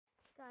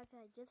guys,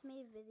 I just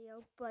made a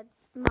video, but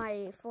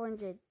my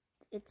 400,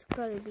 it's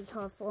going to be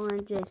called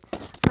 400.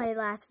 My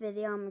last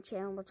video on my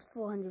channel was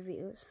 400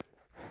 views.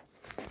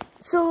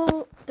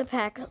 So, the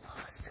Packers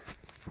lost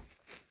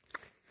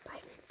by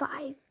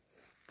 5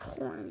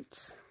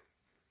 points.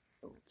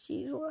 Oh,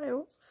 jeez, why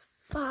was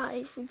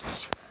 5? We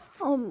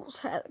almost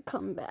had a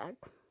comeback.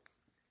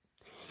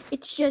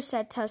 It's just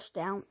that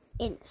touchdown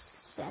in the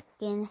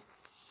second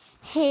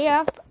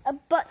half.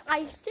 But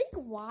I think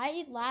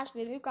why last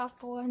video got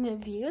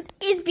 400 views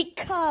is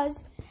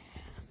because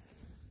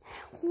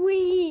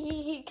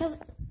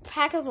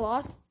Packers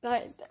lost.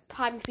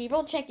 Probably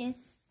people checking,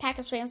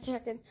 Packers fans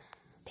checking,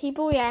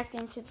 people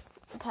reacting to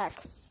the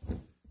Packers.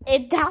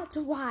 And that's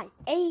why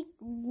 8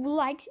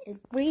 likes and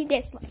 3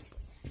 dislikes.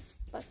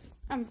 But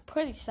I'm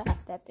pretty sad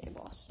that they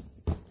lost.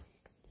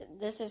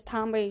 This is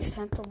Tom Brady's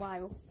 10th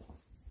Bible.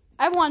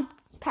 I want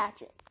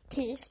Patrick.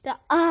 He said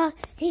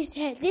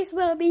this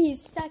will be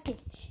his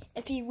second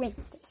if he wins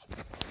this.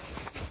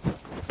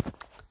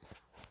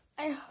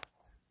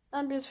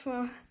 I'm just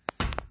for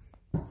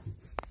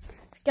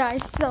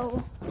guys.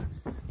 So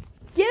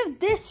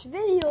give this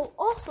video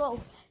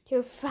also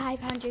to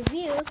 500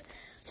 views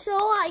so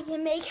I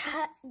can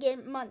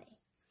get money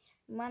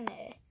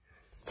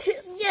to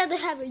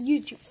have a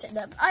YouTube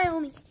setup. I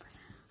only have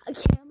a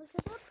camera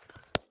setup.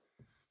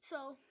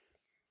 So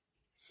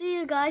see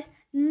you guys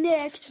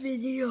next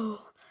video.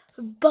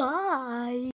 Bye.